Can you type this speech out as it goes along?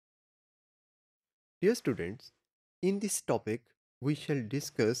Dear students, in this topic, we shall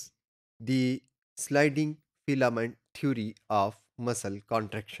discuss the sliding filament theory of muscle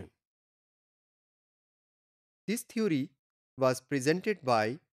contraction. This theory was presented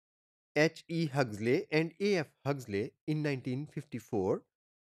by H. E. Huxley and A. F. Huxley in 1954.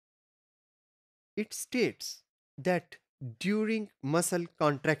 It states that during muscle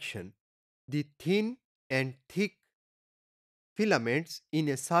contraction, the thin and thick filaments in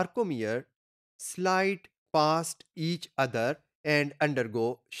a sarcomere slide past each other and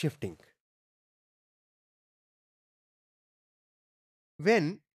undergo shifting.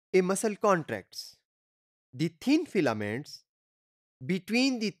 When a muscle contracts, the thin filaments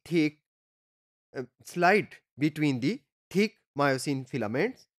between the thick slide between the thick myosin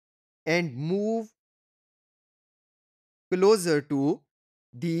filaments and move closer to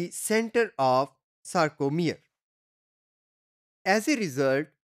the center of sarcomere. As a result,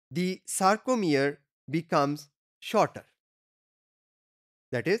 the sarcomere becomes shorter.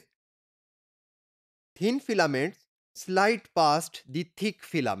 That is, thin filaments slide past the thick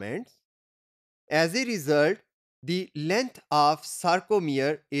filaments. As a result, the length of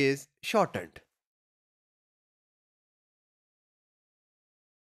sarcomere is shortened.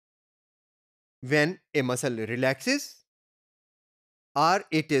 When a muscle relaxes or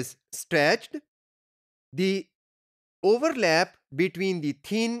it is stretched, the overlap between the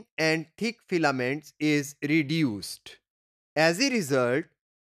thin and thick filaments is reduced. As a result,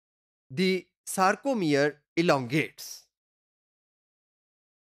 the sarcomere elongates.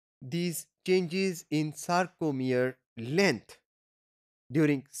 These changes in sarcomere length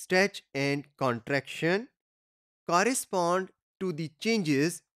during stretch and contraction correspond to the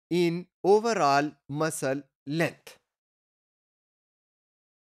changes in overall muscle length.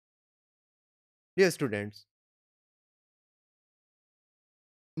 Dear students,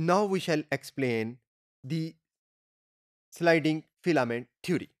 now we shall explain the sliding filament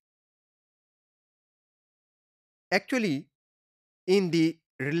theory. Actually, in the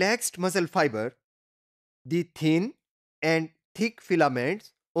relaxed muscle fiber, the thin and thick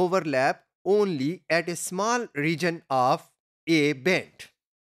filaments overlap only at a small region of a band.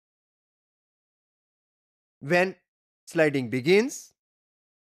 When sliding begins,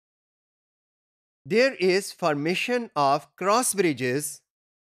 there is formation of cross bridges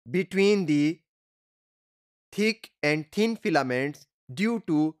between the thick and thin filaments due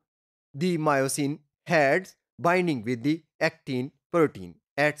to the myosin heads binding with the actin protein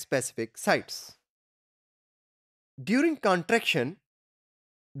at specific sites. During contraction,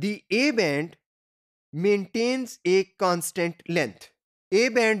 the A band maintains a constant length. A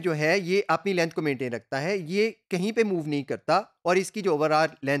band जो है ये अपनी length को maintain रखता है, ये कहीं पे मूव नहीं करता और इसकी जो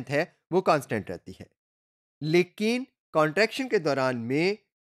ओवरऑल लेंथ है वो कांस्टेंट रहती है. लेकिन कॉन्ट्रैक्शन के दौरान में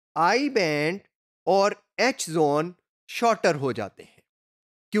आई बैंड और एच जोन शॉर्टर हो जाते हैं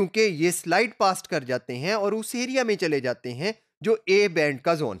क्योंकि ये स्लाइड पास्ट कर जाते हैं और उस एरिया में चले जाते हैं जो ए बैंड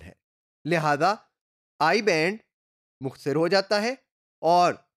का जोन है. लिहाजा आई बैंड मुख्तसर हो जाता है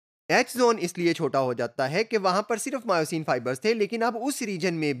और एच जोन इसलिए छोटा हो जाता है कि वहां पर सिर्फ मायोसिन फाइबर्स थे, लेकिन अब उस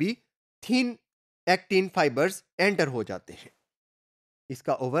रीजन में भी थिन एक्टिन फाइबर्स एंटर हो जाते हैं.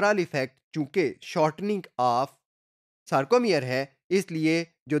 इसका ओवरऑल इफेक्ट चूंकि शॉर्टनिंग ऑफ सार्कोमियर है, इसलिए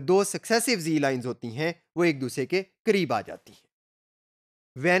जो दो सक्सेसिव जी लाइंस होती हैं वो एक दूसरे के करीब आ जाती हैं.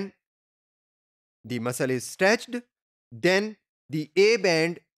 When the muscle is stretched, then the A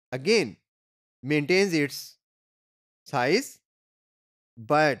band again maintains it's size,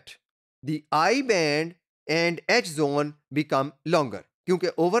 but the I band and H zone become longer क्योंकि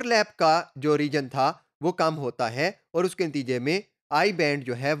ओवरलैप का जो रीजन था वो कम होता है और उसके नतीजे में आई बैंड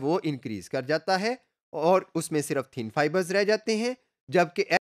जो है वो इंक्रीज कर जाता है और उसमें सिर्फ थिन फाइबर्स रह जाते हैं, जबकि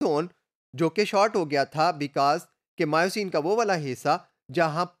एच जोन जो कि शॉर्ट हो गया था बिकॉज के मायोसिन का वो वाला हिस्सा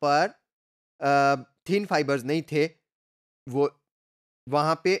जहां पर थिन फाइबर्स नहीं थे, वो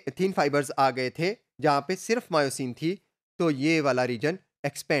वहां पे थिन फाइबर्स आ गए थे जहां पे सिर्फ मायोसिन थी, तो ये वाला रीजन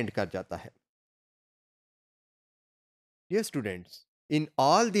एक्सपेंड कर जाता है. Dear students, in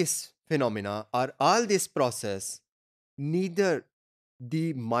all this phenomena or all this process, neither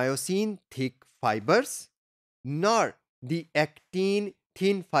the myosin thick fibers nor the actin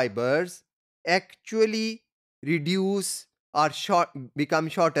thin fibers actually reduce or become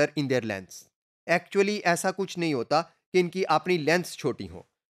shorter in their lengths. Actually ऐसा कुछ नहीं होता कि इनकी अपनी लेंथ्स छोटी हो.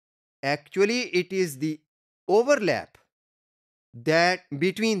 Actually it is the overlap that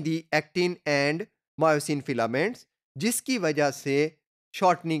between the actin and myosin filaments जिसकी वजह से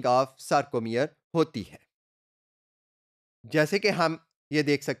शॉर्टनिंग ऑफ सार्कोमियर होती है. जैसे कि हम ये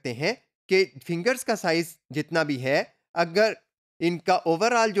देख सकते हैं कि फिंगर्स का साइज जितना भी है, अगर इनका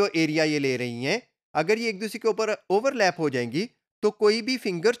ओवरऑल जो एरिया ये ले रही हैं अगर ये एक दूसरे के ऊपर ओवरलैप हो जाएंगी तो कोई भी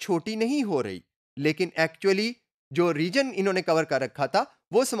फिंगर छोटी नहीं हो रही, लेकिन एक्चुअली जो रीजन इन्होंने कवर कर रखा था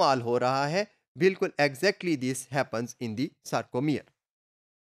वो स्मॉल हो रहा है। बिल्कुल exactly this happens in the sarcomere.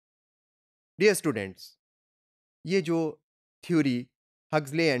 Dear students, ये जो थ्योरी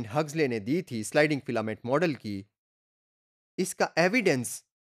हग्सले एंड हग्सले ने दी थी स्लाइडिंग फिलामेंट मॉडल की, इसका एविडेंस,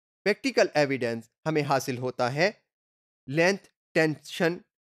 प्रैक्टिकल एविडेंस हमें हासिल होता है लेंथ टेंशन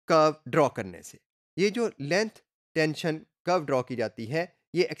कर्व ड्रॉ करने से। ये जो लेंथ टेंशन कर्व ड्रॉ की जाती है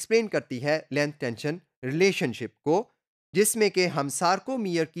ये एक्सप्लेन करती है लेंथ टेंशन रिलेशनशिप को, जिसमें कि हम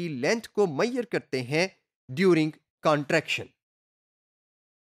सार्कोमियर की लेंथ को मेजर करते हैं ड्यूरिंग कॉन्ट्रैक्शन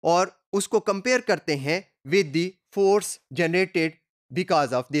और उसको कंपेयर करते हैं with the force generated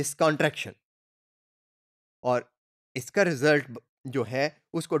because of this contraction, और इसका रिजल्ट जो है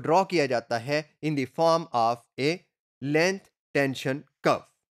उसको ड्रॉ किया जाता है in the form of A length tension curve.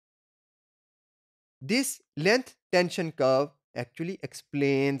 This length tension curve actually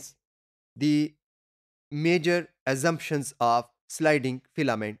explains the major assumptions of sliding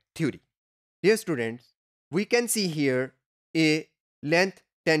filament theory. Dear students, we can see here a length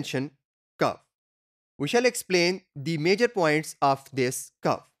tension curve. We shall explain the major points of this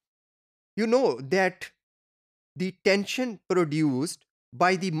curve. You know that the tension produced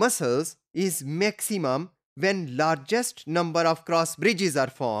by the muscles is maximum when largest number of cross bridges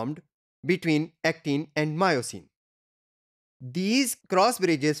are formed between actin and myosin. These cross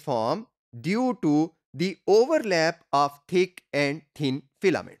bridges form due to the overlap of thick and thin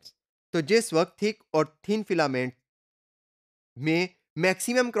filaments. तो जिस वक्त thick और thin filament में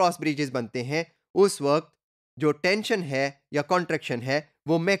maximum cross bridges बनते हैं उस वक्त जो टेंशन है या कॉन्ट्रैक्शन है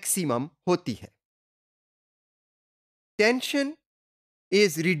वो मैक्सिमम होती है। Tension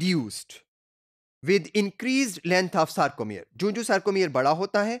is reduced with increased length of sarcomere. जो जो सार्कोमियर बड़ा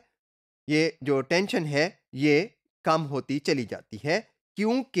होता है ये जो टेंशन है ये कम होती चली जाती है,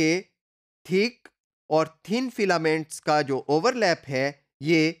 क्योंकि थिक और थिन फिलामेंट्स का जो ओवरलैप है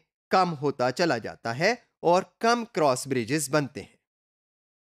ये कम होता चला जाता है और कम क्रॉस ब्रिजेस बनते हैं।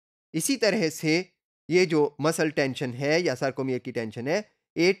 इसी तरह से ये जो मसल टेंशन है या सार्कोमियर की टेंशन है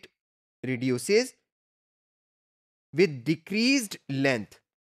it reduces with decreased length.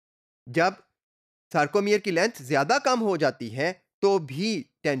 जब सार्कोमियर की लेंथ ज्यादा कम हो जाती है तो भी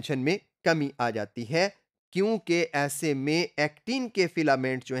टेंशन में कमी आ जाती है, क्योंकि ऐसे में एक्टिन के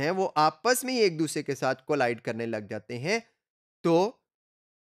फिलामेंट जो हैं वो आपस में ही एक दूसरे के साथ कोलाइड करने लग जाते हैं, तो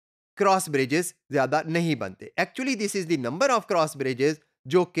क्रॉस ब्रिजेस ज्यादा नहीं बनते। Actually this is the number of cross bridges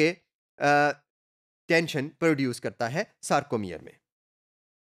जो कि टेंशन प्रोड्यूस करता है सार्कोमियर में।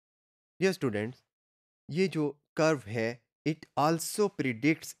 ये स्टूडेंट्स, ये जो कर्व है it also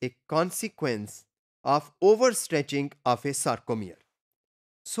predicts A consequence of overstretching of a sarcomere,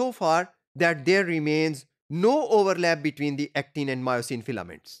 so far that there remains no overlap between the actin and myosin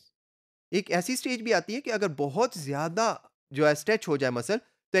filaments. एक ऐसी स्टेज भी आती है कि अगर बहुत ज्यादा जो है स्ट्रेच हो जाए मसल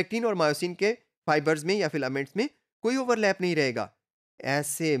तो एक्टिन और मायोसिन के फाइबर्स में या फिलामेंट्स में कोई ओवरलैप नहीं रहेगा।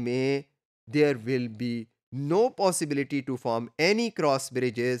 ऐसे में there will be no possibility to form any cross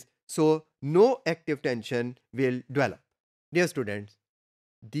bridges, so know active tension will develop. Dear students,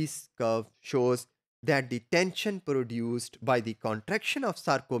 this curve shows that the tension produced by the contraction of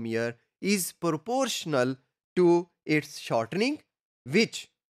sarcomere is proportional to its shortening, which,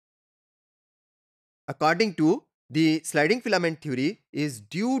 according to the sliding filament theory, is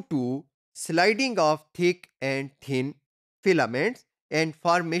due to sliding of thick and thin filaments and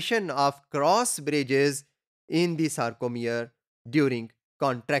formation of cross bridges in the sarcomere during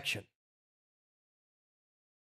contraction.